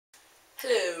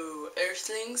Hello,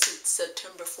 Earthlings. It's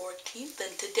September 14th,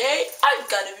 and today I'm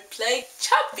gonna be playing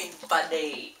Chubby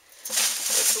Bunny.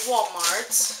 It's Walmart,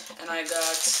 and I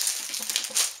got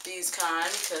these kind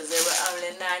because they were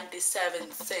only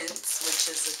 97 cents, which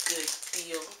is a good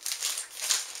deal.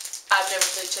 I've never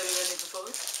played Chubby Bunny before.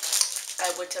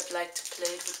 I would have liked to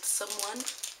play it with someone,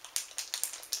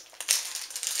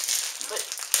 but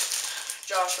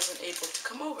Josh wasn't able to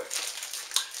come over.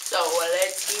 So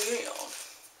let's do it on.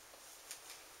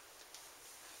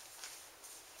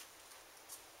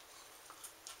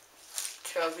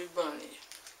 Chubby Bunny.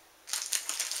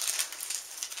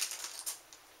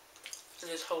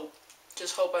 Just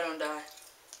hope I don't die.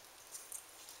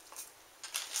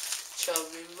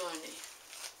 Chubby Bunny.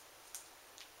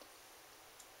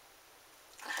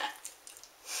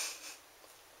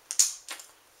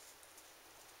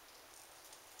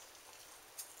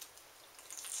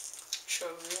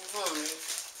 Chubby Bunny.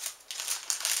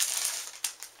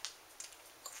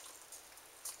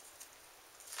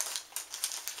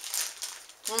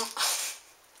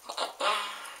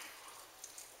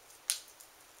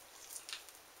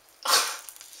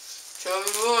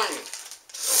 Chubby Bunny.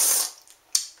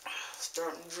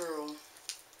 Starting to drool.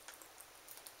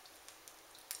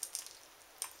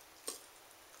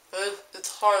 It's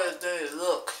harder than it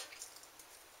looks.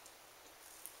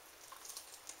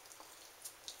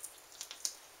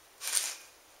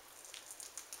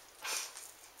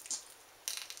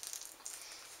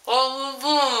 All the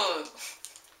fun.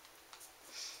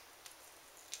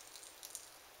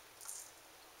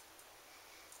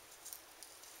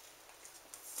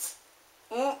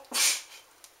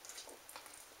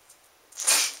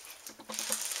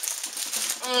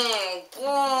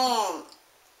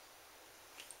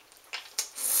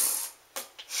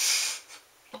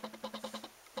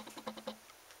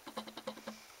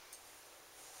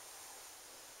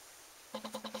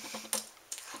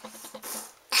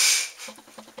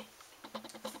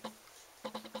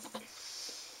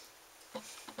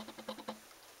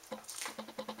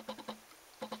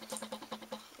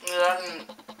 God.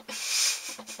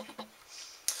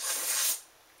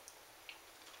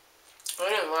 It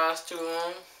didn't last too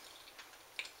long.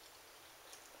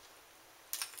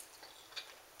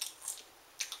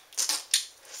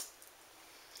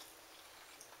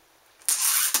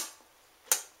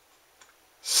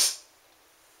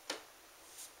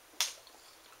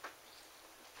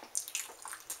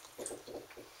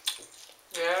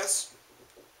 Yes.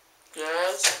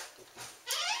 Yes.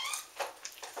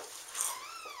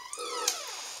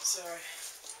 Sorry.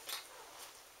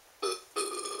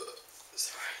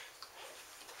 Sorry.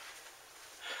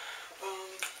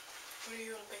 When are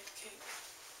you gonna bake the cake?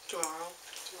 Tomorrow.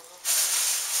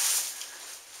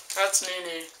 That's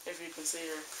Nene, if you can see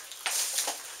her.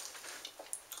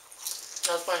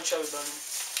 I was playing Chubby Bunny,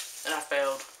 and I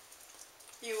failed.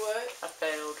 You what? I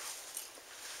failed.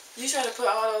 You try to put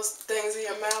all those things in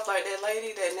your mouth like that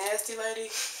lady, that nasty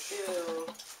lady? Ew.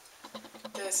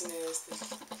 That's nasty.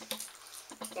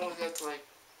 I only got to like...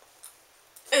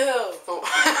 Ew. Oh.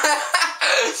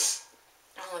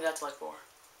 I only got to like 4.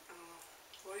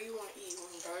 What do you want to eat? You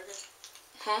want a burger?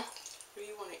 Huh? What do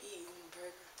you want to eat? You want a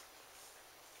burger?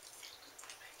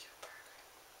 Make you a burger.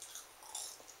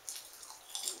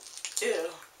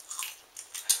 Ew.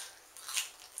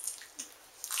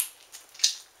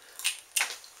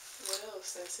 What else?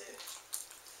 That's it.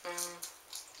 There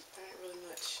ain't really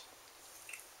much.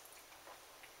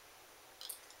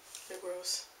 You're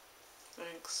gross.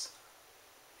 Thanks.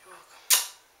 You're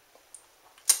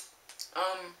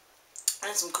welcome.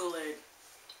 And some Kool-Aid.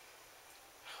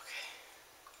 Okay.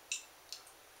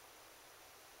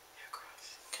 You're gross.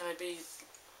 Can it be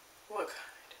What kind?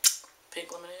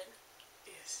 pink lemonade?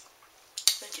 Yes.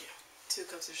 Thank you. 2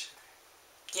 cups of sugar.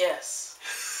 Yes.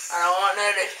 I don't want none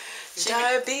of that.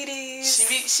 Diabetes.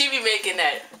 She be making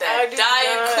that diet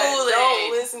Kool-Aid.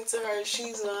 Don't listen to her.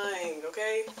 She's lying,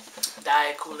 okay?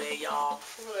 Diet Kool-Aid, y'all.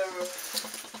 Whatever.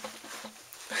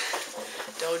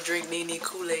 Don't drink Nene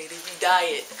Kool-Aid if you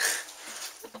diet.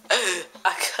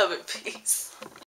 I covet peace.